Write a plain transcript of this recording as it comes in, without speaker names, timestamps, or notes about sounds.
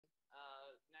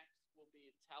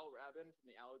Rabin from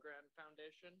the Allegran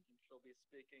Foundation, and she'll be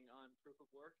speaking on proof of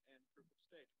work and proof of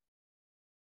stake.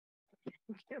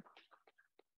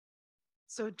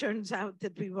 So it turns out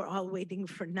that we were all waiting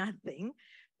for nothing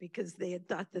because they had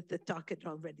thought that the talk had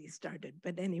already started.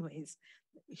 But anyways,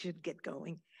 we should get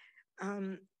going.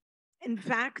 In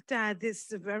fact, this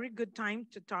is a very good time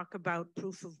to talk about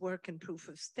proof of work and proof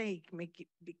of stake,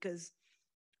 because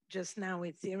just now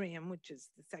Ethereum, which is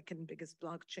the second biggest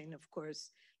blockchain, of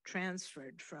course,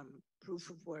 transferred from proof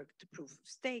of work to proof of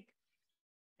stake.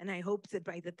 And I hope that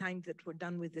by the time that we're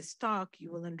done with this talk, you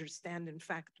will understand, in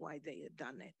fact, why they had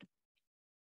done it.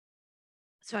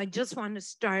 So I just want to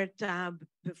start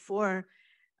before,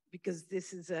 because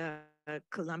this is a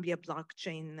Columbia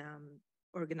blockchain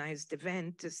organized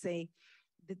event, to say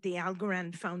that the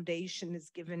Algorand Foundation has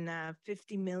given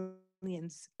 50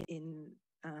 millions in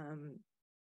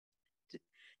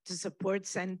to support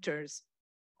centers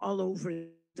all over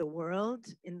the world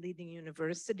in leading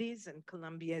universities, and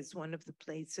Columbia is one of the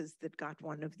places that got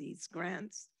one of these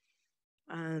grants.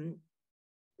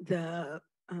 The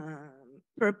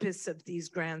purpose of these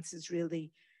grants is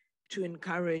really to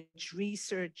encourage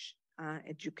research,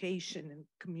 education, and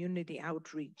community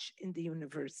outreach in the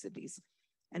universities.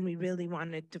 And we really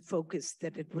wanted to focus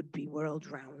that it would be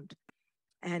world-round.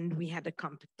 And we had a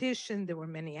competition, there were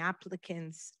many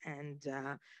applicants, and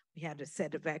we had a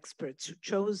set of experts who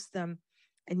chose them.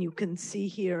 And you can see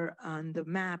here on the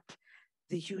map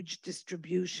the huge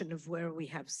distribution of where we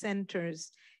have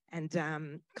centers, and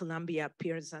Columbia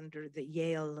appears under the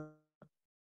Yale.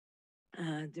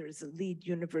 There is a lead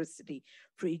university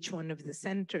for each one of the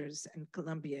centers, and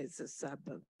Columbia is a sub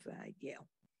of Yale.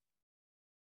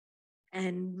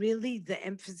 And really the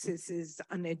emphasis is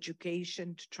on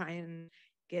education to try and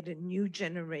get a new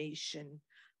generation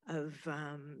of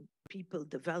people,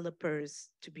 developers,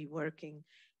 to be working.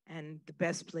 And the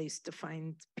best place to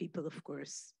find people, of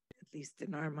course, at least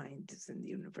in our mind, is in the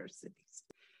universities.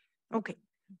 Okay,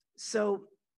 so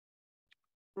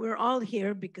we're all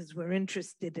here because we're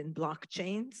interested in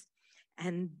blockchains.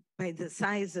 And by the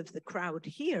size of the crowd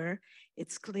here,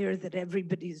 it's clear that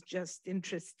everybody's just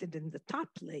interested in the top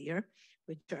layer,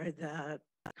 which are the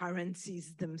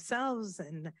currencies themselves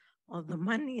and all the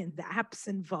money and the apps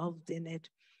involved in it.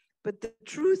 But the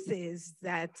truth is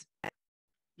that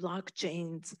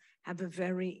blockchains have a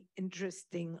very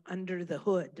interesting under the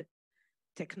hood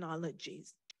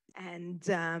technologies. And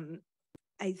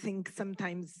I think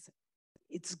sometimes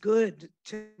it's good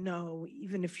to know,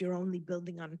 even if you're only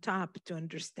building on top, to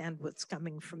understand what's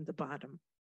coming from the bottom.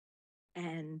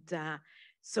 And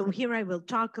so here I will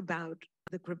talk about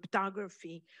the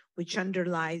cryptography which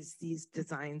underlies these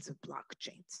designs of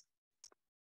blockchains.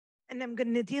 And I'm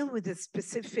going to deal with a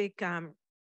specific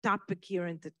topic here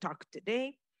in the talk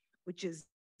today, which is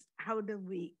how do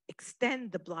we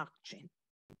extend the blockchain?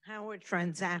 How are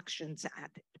transactions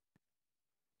added?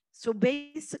 So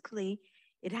basically,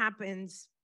 it happens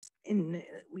in,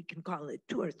 we can call it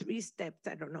 2 or 3 steps,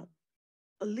 I don't know.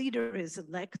 A leader is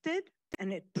elected,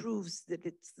 and it proves that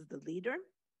it's the leader.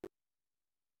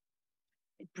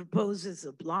 It proposes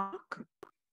a block,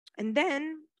 and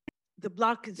then the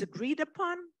block is agreed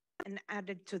upon and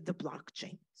added to the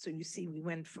blockchain. So you see, we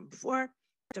went from 4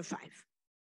 to 5.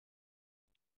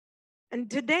 And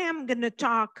today I'm going to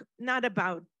talk not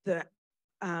about the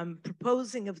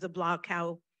proposing of the block,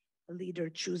 how a leader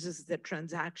chooses the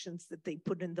transactions that they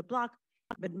put in the block,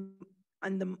 but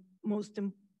on the most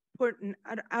important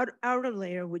outer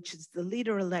layer, which is the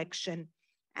leader election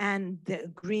and the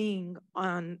agreeing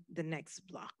on the next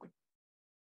block.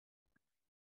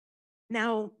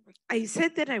 Now, I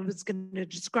said that I was going to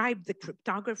describe the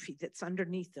cryptography that's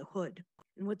underneath the hood.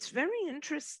 And what's very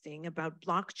interesting about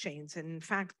blockchains, and in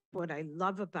fact, what I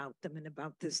love about them and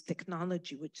about this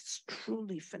technology, which is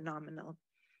truly phenomenal,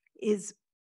 is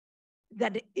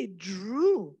that it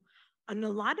drew on a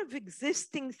lot of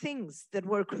existing things that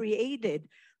were created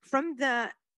from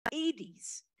the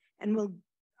 80s. And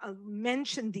I'll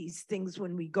mention these things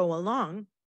when we go along,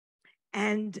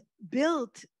 and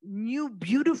built new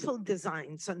beautiful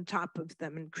designs on top of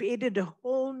them and created a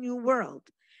whole new world.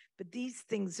 But these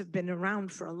things have been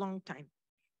around for a long time.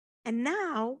 And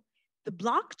now the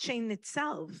blockchain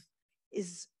itself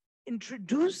is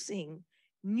introducing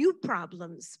new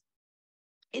problems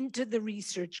into the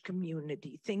research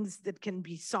community, things that can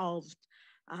be solved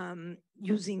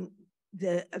using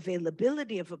the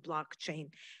availability of a blockchain.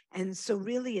 And so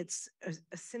really it's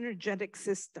a synergetic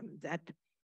system that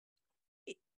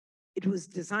it was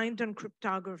designed on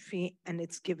cryptography, and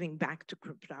it's giving back to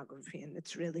cryptography, and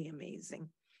it's really amazing.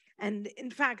 And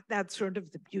in fact, that's sort of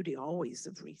the beauty always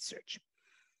of research.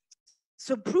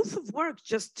 So proof of work,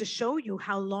 just to show you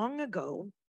how long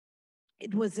ago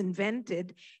it was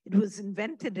invented in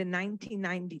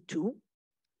 1992,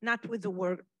 not with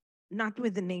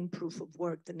the name proof of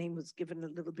work. The name was given a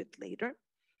little bit later.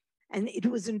 And it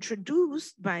was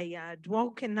introduced by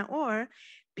Dwork and Naor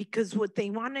because what they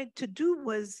wanted to do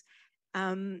was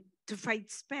to fight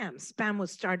spam. Spam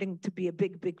was starting to be a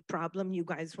big, big problem. You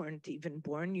guys weren't even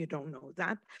born. You don't know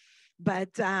that.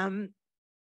 But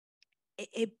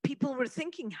people were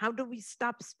thinking, how do we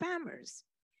stop spammers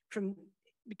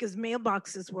because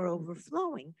mailboxes were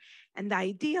overflowing. And the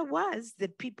idea was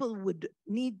that people would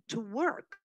need to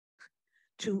work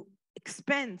to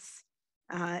expense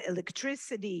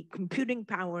electricity, computing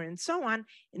power, and so on,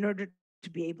 in order to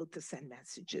be able to send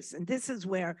messages. And this is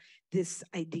where this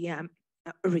idea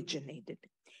originated.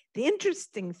 The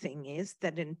interesting thing is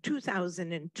that in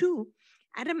 2002,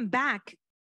 Adam Back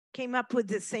came up with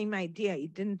the same idea.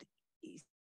 He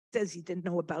says he didn't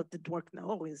know about the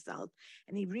Dwork-Naor result,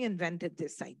 and he reinvented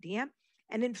this idea.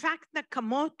 And in fact,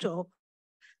 Nakamoto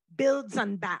builds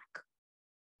on Back.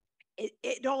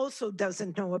 It also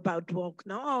doesn't know about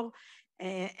Dwork-Naor,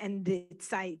 and it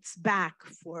cites Back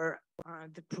for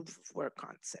the proof of work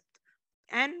concept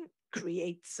and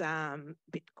creates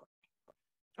Bitcoin.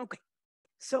 Okay,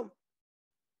 so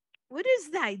what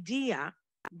is the idea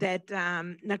that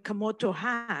Nakamoto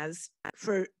has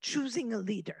for choosing a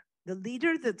leader? The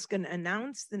leader that's going to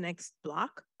announce the next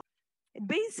block? It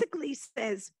basically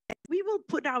says, we will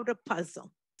put out a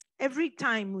puzzle. Every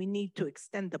time we need to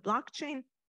extend the blockchain,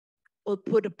 we'll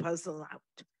put a puzzle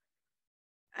out.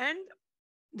 And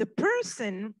the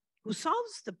person who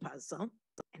solves the puzzle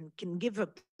and can give a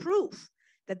proof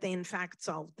that they in fact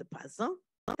solved the puzzle,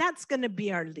 that's going to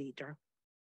be our leader.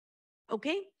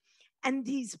 Okay? And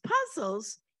these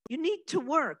puzzles, you need to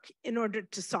work in order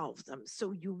to solve them.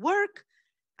 So you work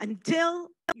until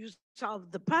you solve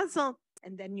the puzzle,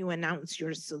 and then you announce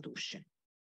your solution.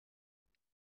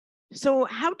 So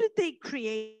how did they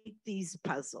create these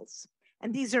puzzles?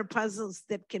 And these are puzzles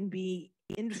that can be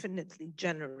infinitely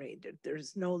generated.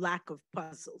 There's no lack of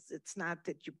puzzles. It's not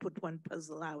that you put one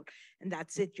puzzle out and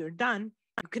that's it, you're done.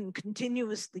 You can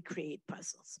continuously create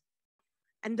puzzles.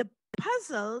 And the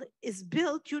puzzle is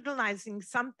built utilizing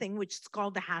something which is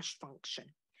called a hash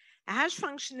function. A hash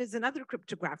function is another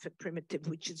cryptographic primitive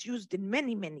which is used in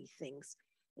many, many things,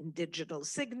 in digital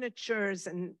signatures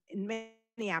and in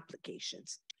many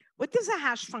applications. What does a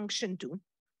hash function do?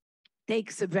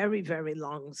 Takes a very, very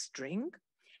long string,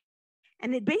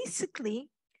 and it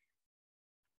basically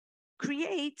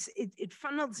creates, it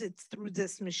funnels it through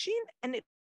this machine, and it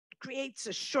creates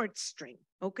a short string,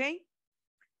 okay?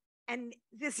 And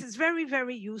this is very,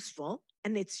 very useful,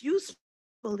 and it's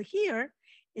useful here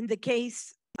in the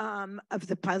case of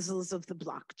the puzzles of the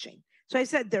blockchain. So I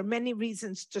said there are many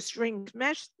reasons to string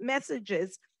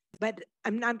messages, but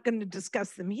I'm not going to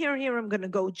discuss them here. Here I'm going to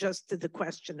go just to the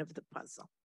question of the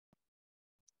puzzle.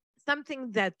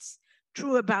 Something that's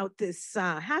true about this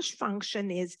hash function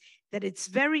is that it's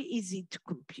very easy to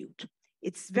compute.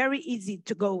 It's very easy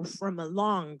to go from a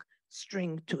long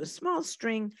string to a small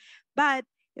string, but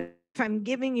if I'm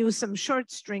giving you some short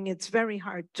string, it's very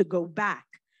hard to go back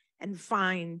and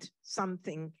find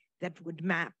something that would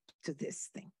map to this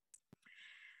thing.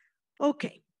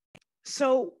 Okay,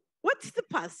 so what's the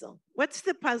puzzle? What's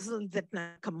the puzzle that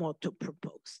Nakamoto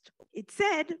proposed? It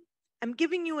said, I'm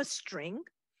giving you a string,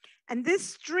 and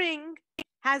this string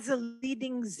has a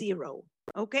leading zero,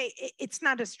 okay? It's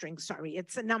not a string, sorry,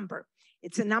 it's a number.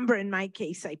 It's a number, in my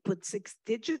case, I put 6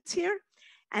 digits here,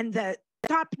 and the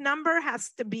top number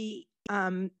has to be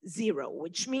 0,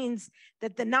 which means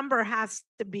that the number has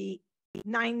to be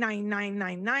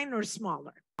 99999 or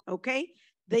smaller, okay?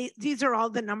 These are all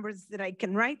the numbers that I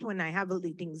can write when I have a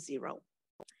leading 0.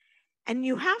 And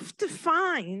you have to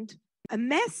find a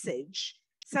message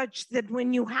such that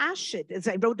when you hash it, as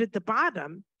I wrote at the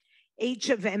bottom, h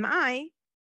of mi,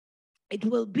 it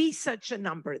will be such a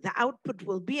number. The output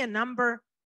will be a number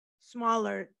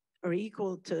smaller or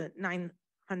equal to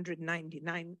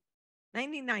 99,999.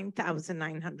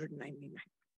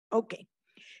 Okay,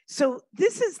 so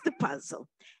this is the puzzle.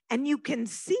 And you can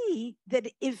see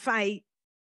that if I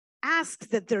ask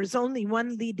that there's only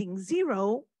one leading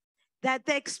 0, that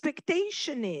the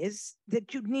expectation is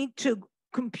that you need to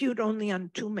compute only on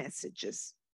 2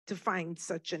 messages to find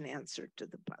such an answer to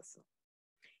the puzzle.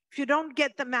 If you don't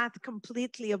get the math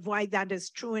completely of why that is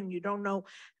true and you don't know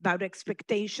about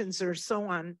expectations or so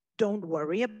on, don't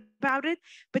worry about it,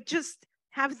 but just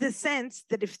have the sense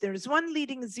that if there's one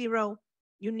leading 0,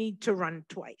 you need to run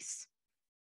twice.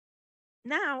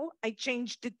 Now I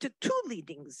changed it to 2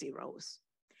 leading zeros.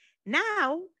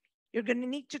 Now, you're going to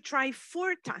need to try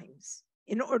 4 times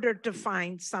in order to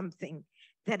find something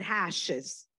that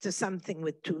hashes to something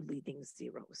with 2 leading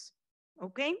zeros.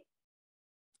 Okay?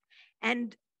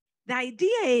 And the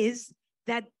idea is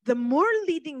that the more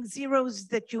leading zeros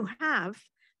that you have,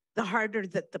 the harder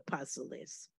that the puzzle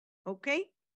is. Okay?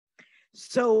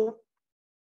 So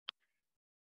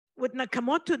what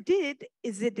Nakamoto did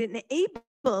is it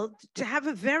enabled to have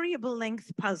a variable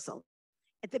length puzzle.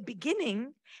 At the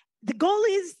beginning, the goal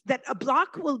is that a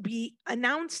block will be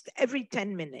announced every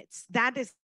 10 minutes. That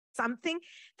is something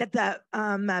that the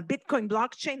Bitcoin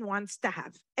blockchain wants to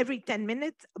have. Every 10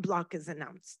 minutes, a block is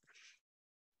announced.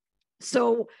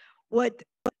 So what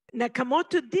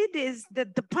Nakamoto did is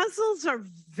that the puzzles are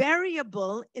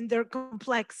variable in their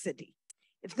complexity.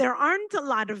 If there aren't a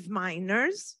lot of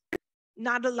miners,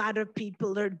 not a lot of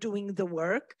people are doing the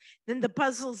work, then the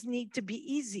puzzles need to be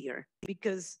easier,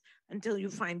 because until you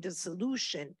find a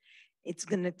solution, it's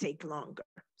going to take longer.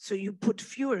 So you put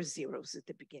fewer zeros at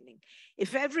the beginning.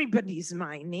 If everybody's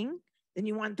mining, then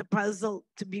you want the puzzle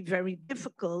to be very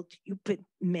difficult, you put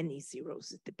many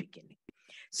zeros at the beginning.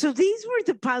 So these were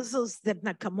the puzzles that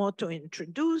Nakamoto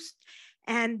introduced,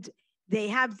 and they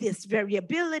have this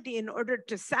variability in order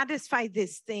to satisfy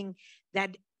this thing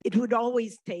that it would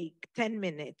always take 10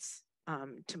 minutes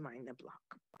to mine a block.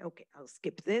 Okay, I'll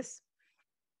skip this.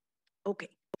 Okay,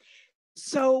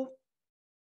 so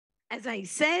as I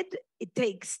said, it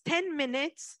takes 10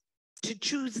 minutes to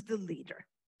choose the leader,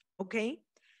 okay?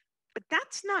 But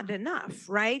that's not enough,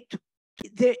 right?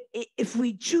 If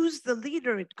we choose the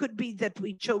leader, it could be that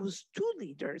we chose 2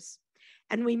 leaders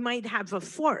and we might have a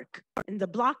fork in the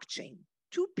blockchain.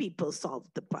 2 people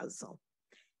solved the puzzle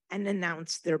and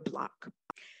announced their block.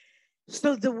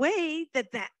 So the way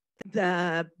that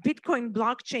the Bitcoin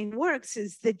blockchain works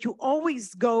is that you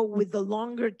always go with the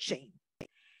longer chain.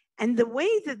 And the way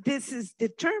that this is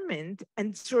determined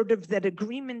and sort of that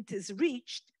agreement is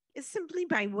reached is simply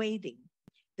by waiting.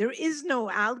 There is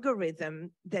no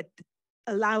algorithm that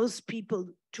allows people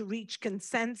to reach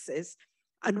consensus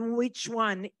on which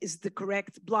one is the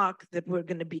correct block that we're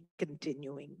going to be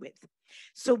continuing with.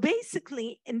 So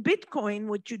basically in Bitcoin,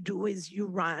 what you do is you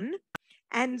run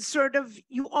and sort of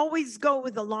you always go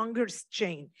with the longer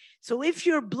chain. So if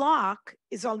your block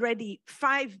is already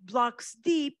 5 blocks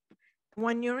deep,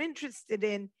 one you're interested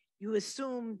in, you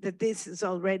assume that this is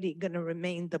already going to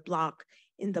remain the block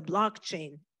in the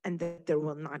blockchain and that there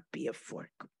will not be a fork.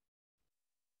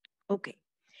 Okay,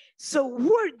 so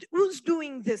who's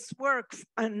doing this work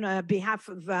on behalf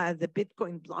of the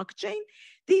Bitcoin blockchain?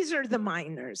 These are the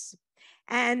miners.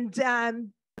 And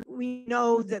we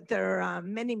know that there are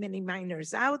many, many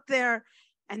miners out there,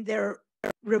 and they're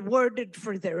rewarded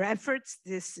for their efforts.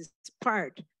 This is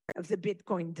part of the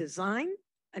Bitcoin design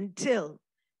until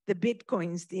the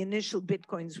initial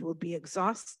Bitcoins will be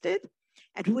exhausted,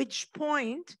 at which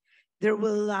point there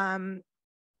will,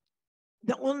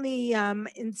 the only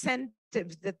incentive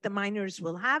that the miners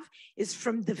will have is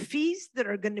from the fees that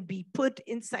are going to be put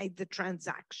inside the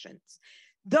transactions.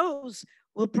 Those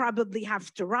will probably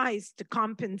have to rise to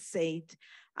compensate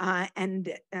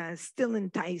and still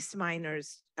entice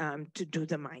miners to do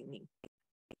the mining.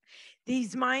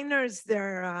 These miners,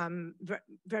 they're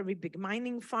very big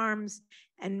mining farms,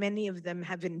 and many of them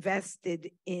have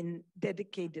invested in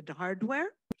dedicated hardware,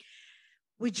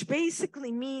 which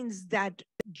basically means that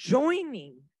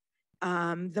joining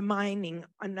the mining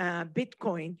on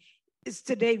Bitcoin is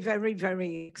today very,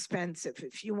 very expensive.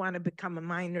 If you want to become a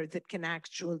miner that can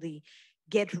actually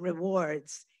get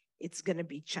rewards, it's going to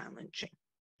be challenging.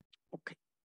 Okay.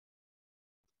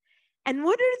 And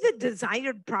what are the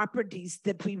desired properties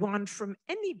that we want from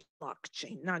any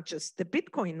blockchain, not just the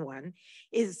Bitcoin one,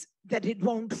 is that it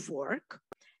won't fork.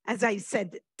 As I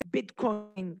said,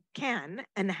 Bitcoin can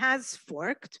and has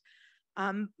forked,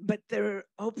 but there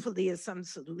hopefully is some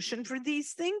solution for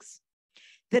these things.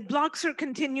 That blocks are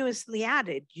continuously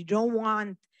added. You don't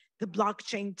want the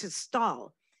blockchain to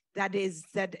stall. That is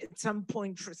that at some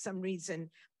point, for some reason,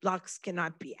 blocks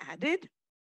cannot be added.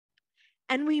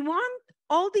 And we want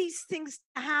all these things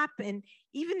to happen,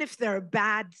 even if there are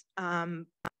bad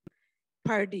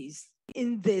parties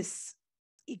in this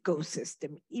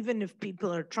ecosystem, even if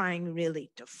people are trying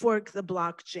really to fork the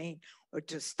blockchain or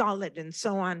to stall it and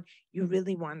so on, you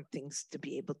really want things to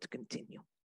be able to continue.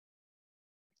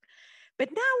 But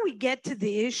now we get to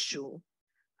the issue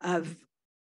of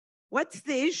what's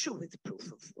the issue with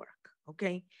proof of work,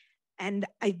 okay? And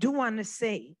I do want to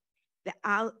say that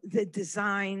the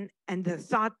design and the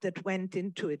thought that went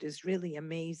into it is really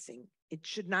amazing. It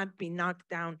should not be knocked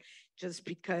down just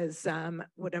because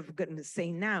what I'm going to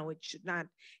say now, it should not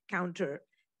counter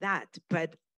that.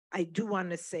 But I do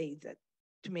want to say that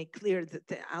to make clear that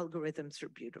the algorithms are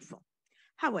beautiful.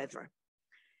 However,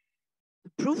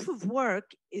 the proof of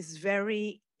work is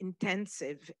very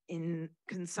intensive in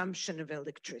consumption of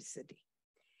electricity.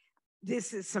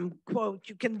 This is some quote.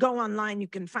 You can go online, you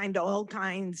can find all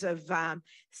kinds of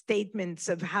statements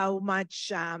of how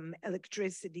much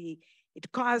electricity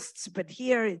it costs. But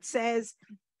here it says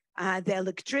the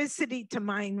electricity to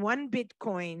mine 1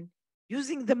 Bitcoin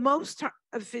using the most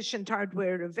efficient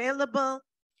hardware available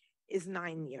is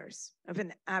 9 years of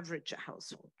an average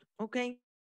household. Okay,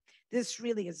 this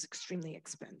really is extremely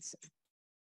expensive.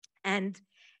 And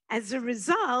as a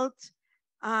result,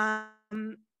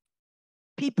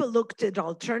 people looked at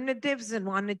alternatives and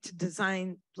wanted to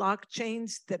design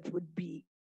blockchains that would be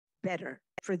better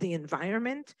for the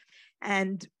environment.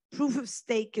 And proof of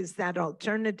stake is that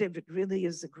alternative. It really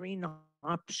is a green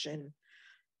option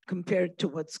compared to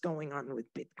what's going on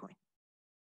with Bitcoin.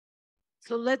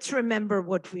 So let's remember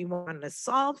what we want to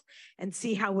solve and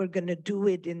see how we're going to do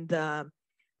it in the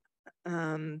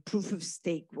proof of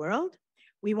stake world.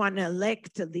 We want to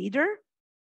elect a leader.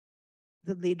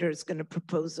 The leader is going to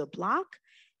propose a block.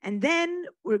 And then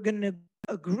we're going to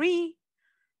agree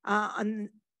on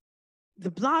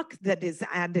the block that is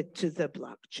added to the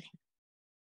blockchain.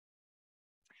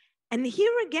 And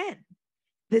here again,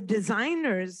 the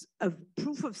designers of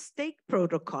proof of stake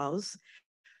protocols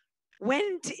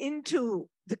went into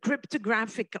the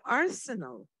cryptographic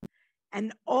arsenal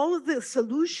and all of the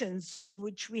solutions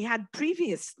which we had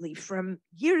previously from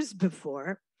years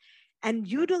before and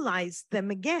utilized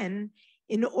them again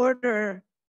in order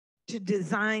to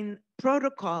design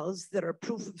protocols that are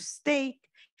proof of stake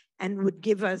and would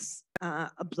give us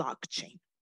a blockchain.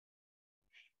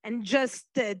 And just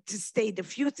to state a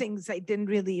few things, I didn't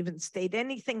really even state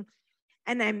anything.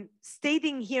 And I'm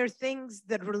stating here things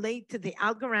that relate to the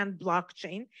Algorand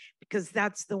blockchain, because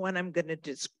that's the one I'm going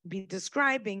to be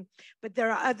describing. But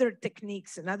there are other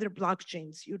techniques and other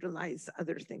blockchains utilize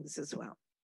other things as well.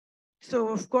 So,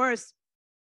 of course,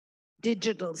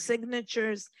 digital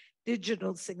signatures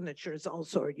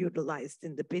also are utilized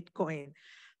in the Bitcoin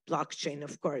blockchain,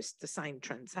 of course, to sign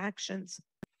transactions.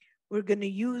 We're going to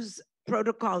use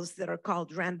protocols that are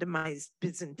called randomized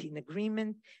Byzantine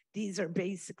agreement. These are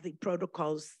basically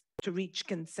protocols to reach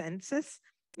consensus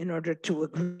in order to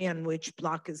agree on which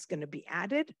block is going to be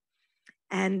added.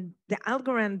 And the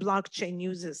Algorand blockchain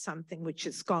uses something which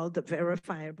is called a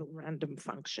verifiable random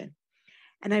function.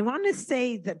 And I want to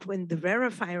say that when the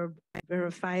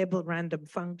verifiable random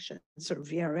functions, or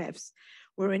VRFs,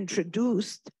 were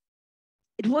introduced,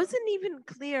 it wasn't even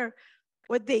clear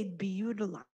what they'd be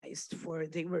utilized for.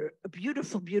 They were a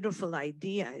beautiful, beautiful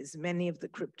idea, as many of the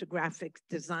cryptographic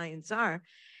designs are.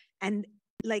 And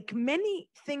like many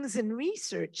things in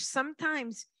research,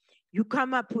 sometimes you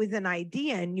come up with an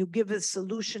idea and you give a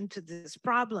solution to this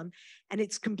problem, and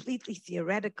it's completely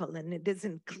theoretical and it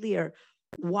isn't clear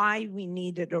why we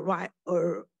need it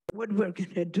or what we're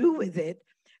going to do with it.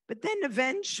 But then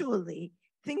eventually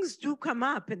things do come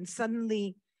up, and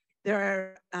suddenly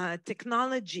there are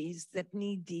technologies that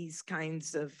need these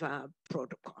kinds of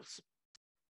protocols.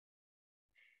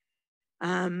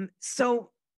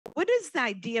 So what is the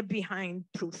idea behind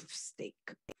proof of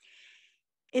stake?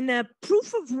 In a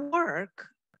proof of work,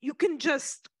 you can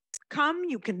just come,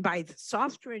 you can buy the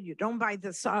software, you don't buy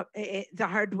the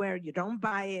hardware, you don't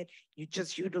buy it, you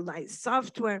just utilize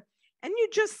software, and you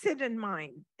just sit in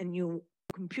mine and you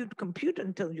compute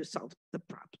until you solve the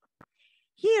problem.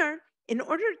 Here, in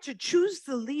order to choose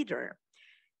the leader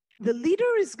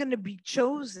is going to be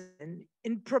chosen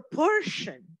in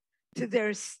proportion to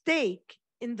their stake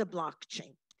in the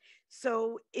blockchain.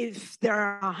 So if there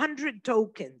are 100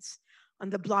 tokens on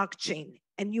the blockchain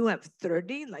and you have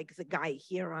 30, like the guy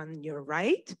here on your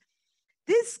right,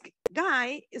 this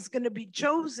guy is going to be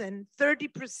chosen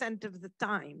 30% of the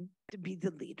time to be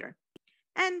the leader,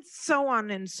 and so on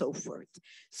and so forth.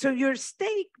 So your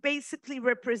stake basically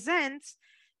represents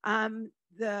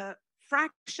the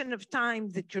fraction of time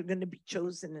that you're going to be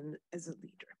chosen as a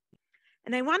leader.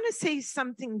 And I want to say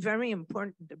something very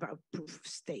important about proof of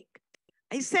stake.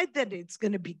 I said that it's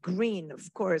going to be green,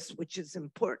 of course, which is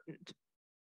important.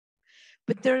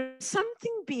 But there's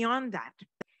something beyond that.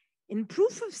 In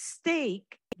proof of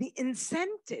stake, the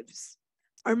incentives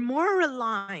are more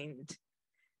aligned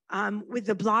with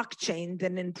the blockchain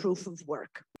than in proof of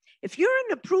work. If you're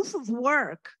in a proof of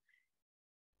work,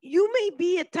 you may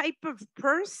be a type of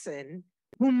person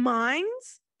who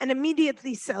mines and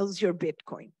immediately sells your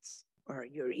Bitcoins or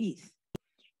your ETH.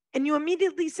 And you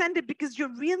immediately send it because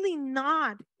you're really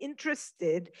not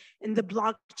interested in the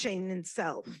blockchain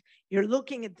itself. You're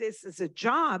looking at this as a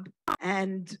job,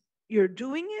 and you're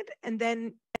doing it, and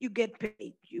then you get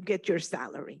paid, you get your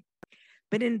salary.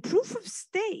 But in proof of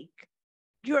stake,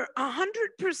 you're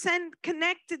 100%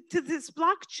 connected to this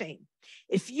blockchain.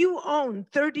 If you own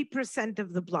 30%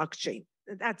 of the blockchain,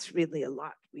 that's really a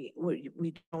lot.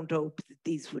 We don't hope that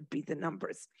these would be the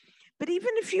numbers. But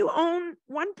even if you own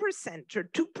 1% or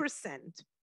 2%,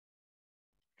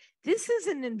 this is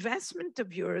an investment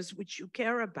of yours which you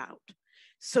care about.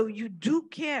 So you do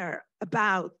care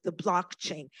about the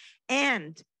blockchain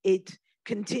and it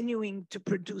continuing to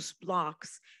produce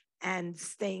blocks and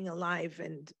staying alive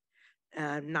and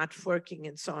not forking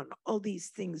and so on. All these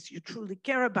things, you truly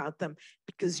care about them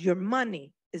because your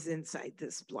money is inside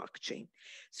this blockchain.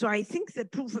 So I think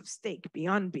that proof of stake,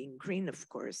 beyond being green, of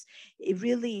course, it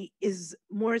really is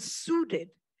more suited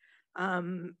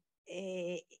in,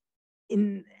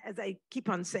 as I keep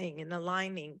on saying, in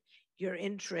aligning your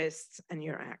interests and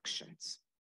your actions.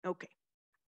 Okay.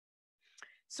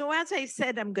 So as I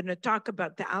said, I'm going to talk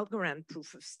about the Algorand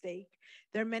proof of stake.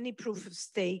 There are many proof of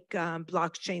stake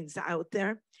blockchains out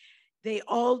there. They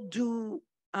all do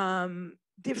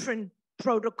different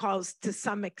protocols to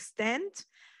some extent,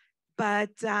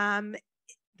 but the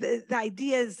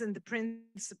ideas and the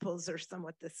principles are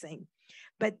somewhat the same.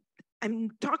 But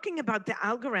I'm talking about the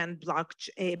Algorand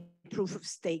blockchain proof of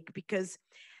stake because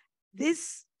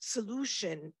this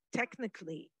solution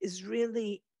technically is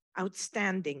really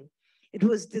outstanding. It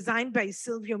was designed by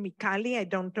Silvio Micali. I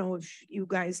don't know if you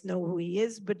guys know who he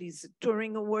is, but he's a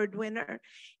Turing Award winner.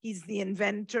 He's the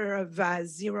inventor of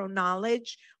zero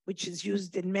knowledge, which is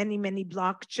used in many, many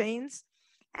blockchains.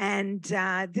 And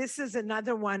this is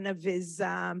another one of his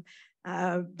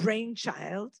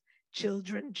brainchild,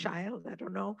 I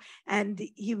don't know. And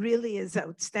he really is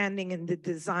outstanding, and the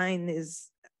design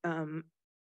is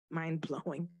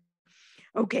mind-blowing.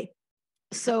 Okay.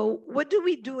 So what do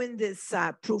we do in this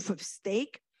proof of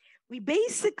stake? We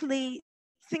basically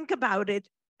think about it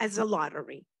as a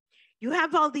lottery. You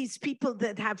have all these people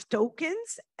that have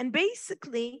tokens, and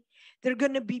basically they're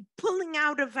going to be pulling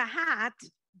out of a hat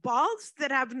balls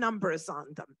that have numbers on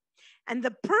them. And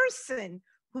the person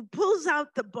who pulls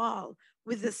out the ball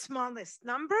with the smallest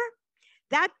number,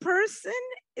 that person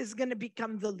is going to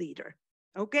become the leader.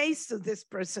 Okay, so this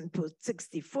person put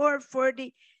 64,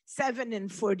 47,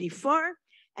 and 44.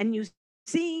 And you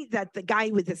see that the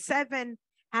guy with the 7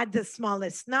 had the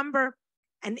smallest number,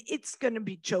 and it's going to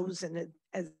be chosen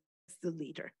as the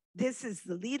leader. This is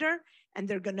the leader, and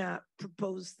they're going to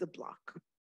propose the block.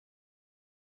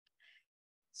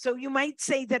 So you might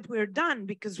say that we're done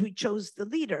because we chose the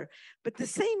leader. But the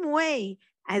same way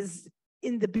as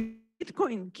in the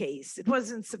Bitcoin case, it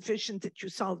wasn't sufficient that you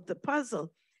solved the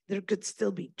puzzle. There could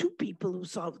still be 2 people who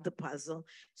solved the puzzle.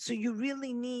 So you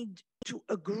really need to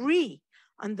agree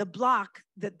on the block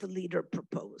that the leader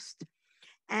proposed.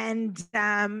 And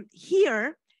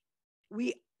here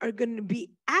we are going to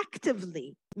be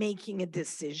actively making a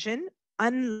decision,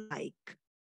 unlike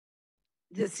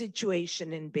the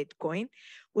situation in Bitcoin.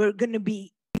 We're going to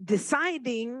be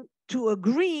deciding to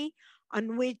agree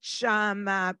on which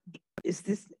on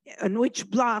which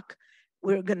block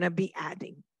we're going to be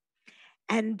adding.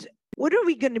 And what are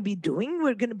we going to be doing?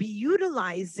 We're going to be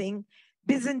utilizing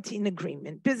Byzantine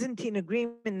agreement. Byzantine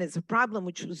agreement is a problem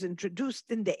which was introduced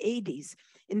in the 80s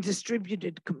in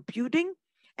distributed computing.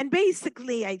 And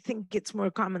basically, I think it's more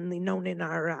commonly known in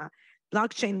our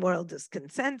blockchain world as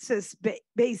consensus.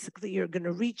 Basically, you're going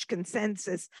to reach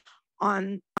consensus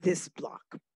on this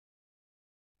block.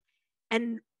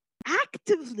 And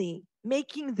actively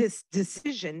making this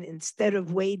decision instead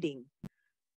of waiting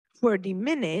 40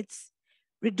 minutes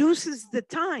reduces the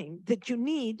time that you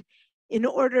need in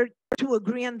order to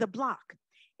agree on the block.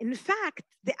 In fact,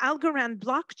 the Algorand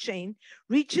blockchain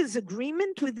reaches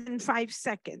agreement within 5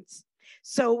 seconds.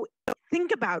 So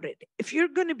think about it. If you're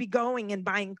going to be going and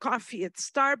buying coffee at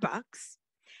Starbucks,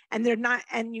 and they're not,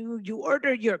 and you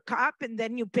order your cup and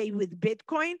then you pay with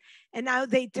Bitcoin, and now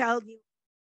they tell you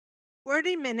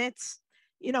 40 minutes,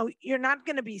 you know, you're not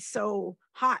going to be so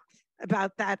hot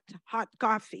about that hot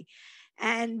coffee.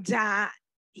 And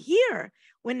here,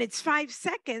 when it's 5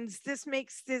 seconds, this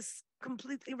makes this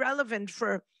completely relevant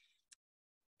for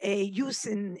a use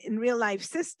in real life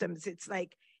systems. It's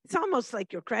almost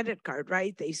like your credit card,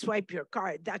 right? They swipe your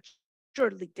card. That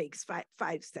surely takes 5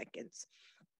 seconds.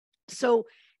 So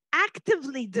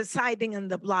actively deciding on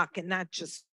the block and not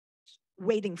just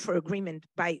waiting for agreement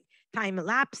by time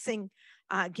elapsing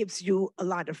gives you a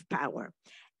lot of power.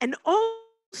 And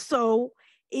also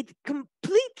it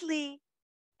completely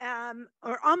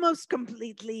or almost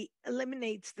completely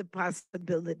eliminates the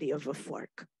possibility of a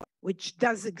fork, which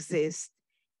does exist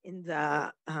in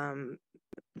the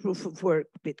proof of work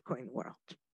Bitcoin world.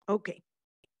 Okay.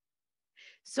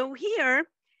 So here,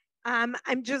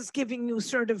 I'm just giving you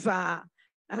sort of a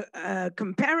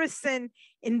comparison.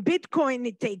 In Bitcoin,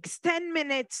 it takes 10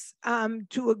 minutes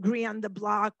to agree on the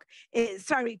block,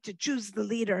 to choose the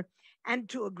leader and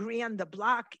to agree on the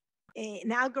block. In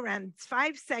Algorand, it's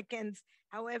 5 seconds.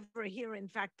 However, here, in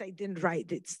fact, I didn't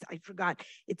write it. I forgot.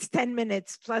 It's 10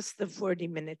 minutes plus the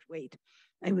 40-minute wait.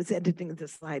 I was editing the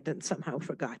slide and somehow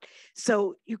forgot.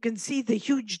 So you can see the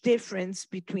huge difference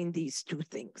between these two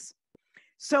things.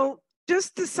 So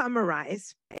just to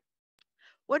summarize,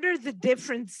 what are the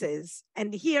differences?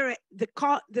 And here, the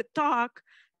talk,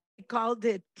 I called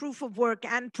it proof of work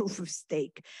and proof of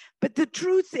stake. But the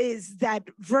truth is that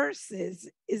versus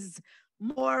is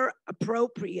more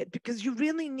appropriate because you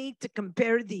really need to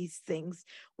compare these things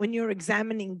when you're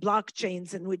examining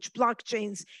blockchains and which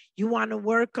blockchains you want to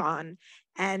work on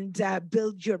and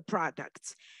build your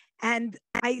products. And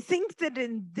I think that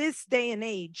in this day and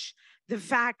age, the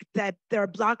fact that there are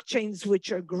blockchains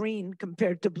which are green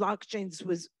compared to blockchains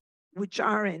which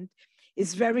aren't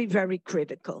is very, very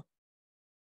critical.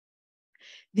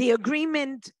 The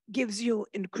agreement gives you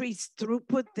increased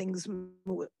throughput, things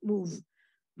move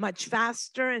much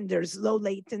faster and there's low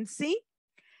latency.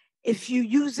 If you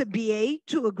use a BA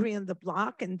to agree on the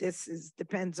block, and this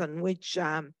depends on which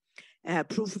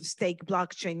proof of stake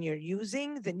blockchain you're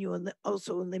using, then you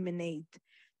also eliminate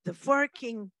the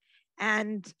forking,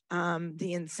 and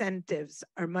the incentives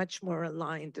are much more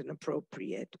aligned and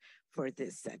appropriate for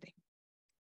this setting.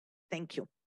 Thank you.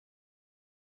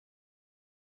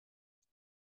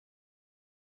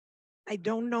 I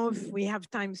don't know if we have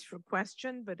times for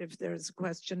question, but if there's a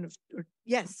question,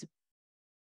 yes.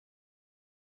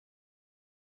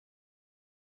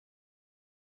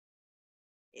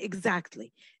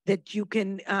 Exactly, that you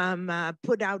can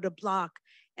put out a block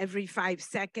every 5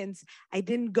 seconds. I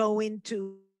didn't go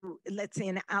into, let's say,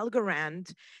 an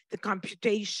Algorand, the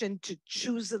computation to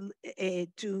choose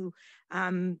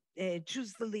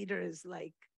choose the leader is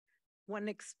like one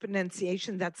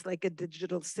exponentiation. That's like a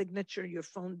digital signature. Your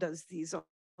phone does these all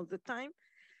the time.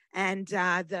 And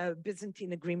the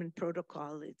Byzantine Agreement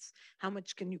Protocol, it's how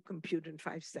much can you compute in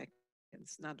 5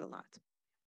 seconds? Not a lot.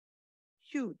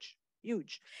 Huge.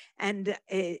 Huge. And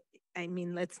I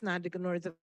mean, let's not ignore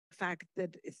the fact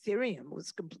that Ethereum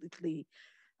was completely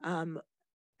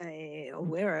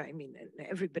aware. I mean,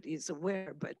 everybody is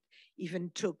aware, but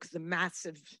even took the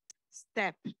massive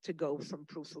step to go from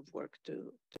proof of work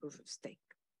to proof of stake.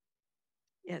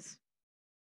 Yes.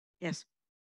 Yes.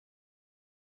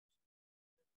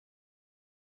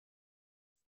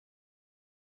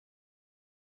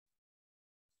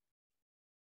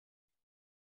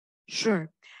 Sure.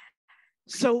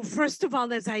 So first of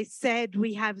all, as I said,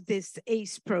 we have this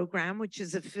ACE program, which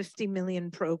is a 50 million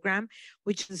program,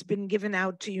 which has been given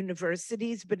out to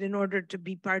universities. But in order to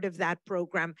be part of that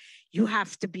program, you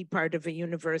have to be part of a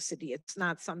university. It's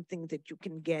not something that you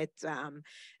can get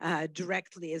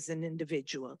directly as an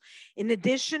individual. In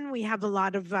addition, we have a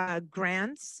lot of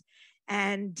grants.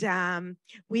 And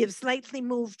we have slightly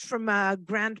moved from a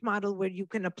grant model where you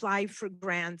can apply for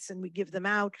grants and we give them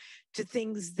out to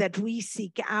things that we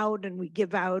seek out, and we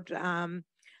give out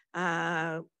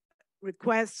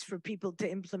requests for people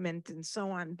to implement and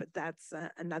so on. But that's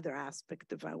another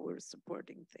aspect of how we're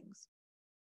supporting things.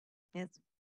 Yes.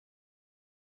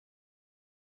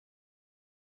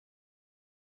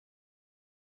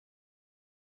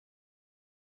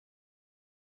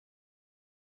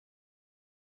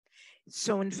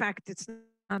 So in fact, it's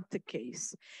not the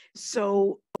case.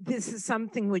 So this is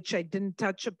something which I didn't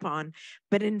touch upon,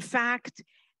 but in fact,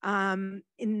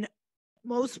 in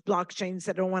most blockchains,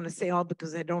 I don't want to say all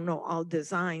because I don't know all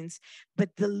designs,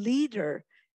 but the leader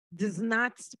does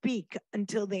not speak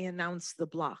until they announce the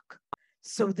block.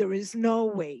 So there is no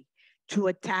way to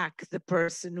attack the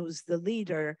person who's the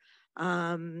leader,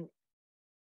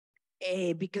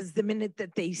 because the minute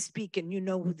that they speak and you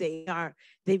know who they are,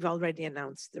 they've already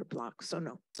announced their block. So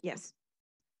no. Yes.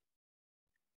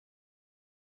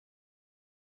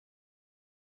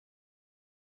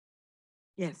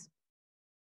 Yes.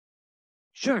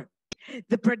 Sure.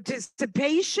 The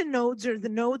participation nodes are the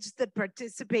nodes that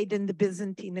participate in the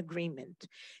Byzantine Agreement.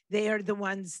 They are the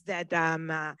ones that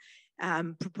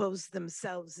propose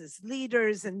themselves as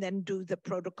leaders and then do the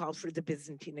protocol for the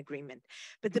Byzantine Agreement.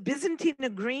 But the Byzantine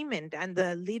Agreement and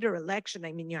the leader election,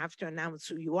 I mean, you have to announce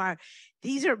who you are.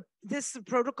 This is a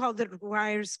protocol that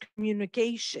requires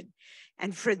communication.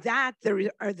 And for that,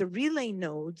 there are the relay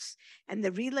nodes, and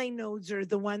the relay nodes are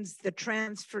the ones that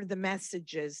transfer the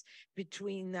messages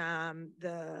between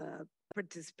the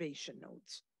participation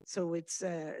nodes. So it's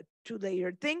a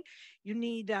two-layered thing. You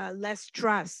need less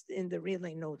trust in the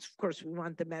relay nodes. Of course, we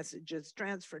want the messages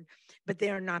transferred, but they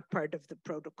are not part of the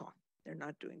protocol. They're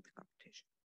not doing the computation.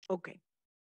 Okay.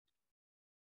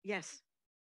 Yes.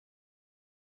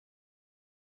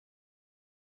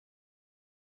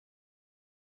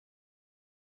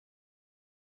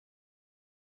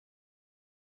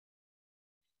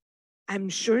 I'm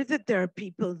sure that there are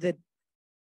people that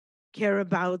care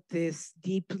about this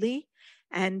deeply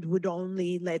and would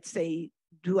only, let's say,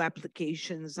 do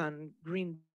applications on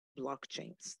green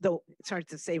blockchains. Though it's hard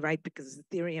to say, right? Because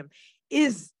Ethereum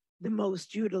is the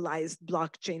most utilized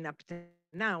blockchain up to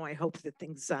now. I hope that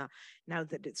things, now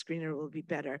that it's greener, will be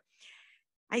better.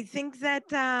 I think that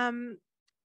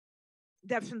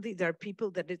definitely there are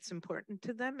people that it's important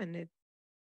to them and it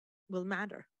will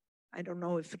matter. I don't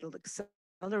know if it'll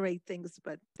accelerate things,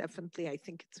 but definitely I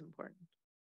think it's important.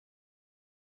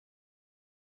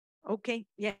 Okay,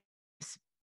 yes.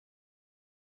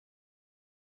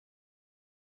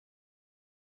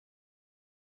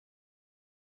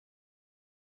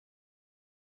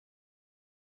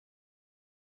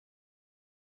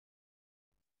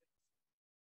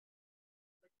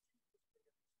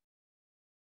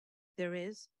 There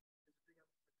is.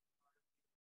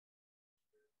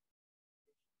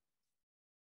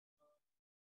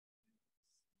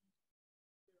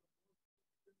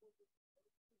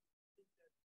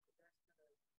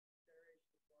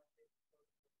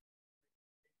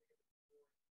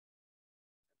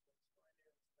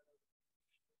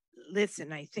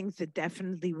 Listen, I think that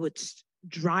definitely what's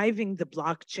driving the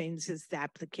blockchains is the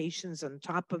applications on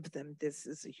top of them. This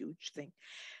is a huge thing.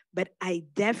 But I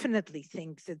definitely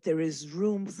think that there is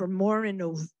room for more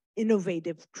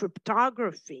innovative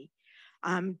cryptography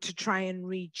to try and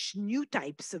reach new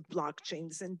types of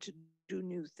blockchains and to do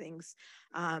new things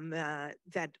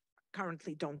that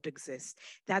currently don't exist.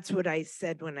 That's what I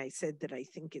said when I said that I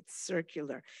think it's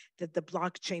circular, that the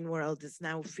blockchain world is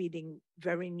now feeding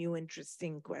very new,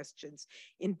 interesting questions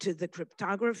into the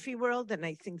cryptography world. And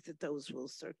I think that those will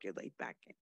circulate back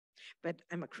in. But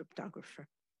I'm a cryptographer.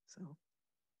 So,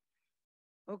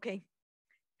 okay.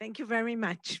 Thank you very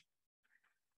much.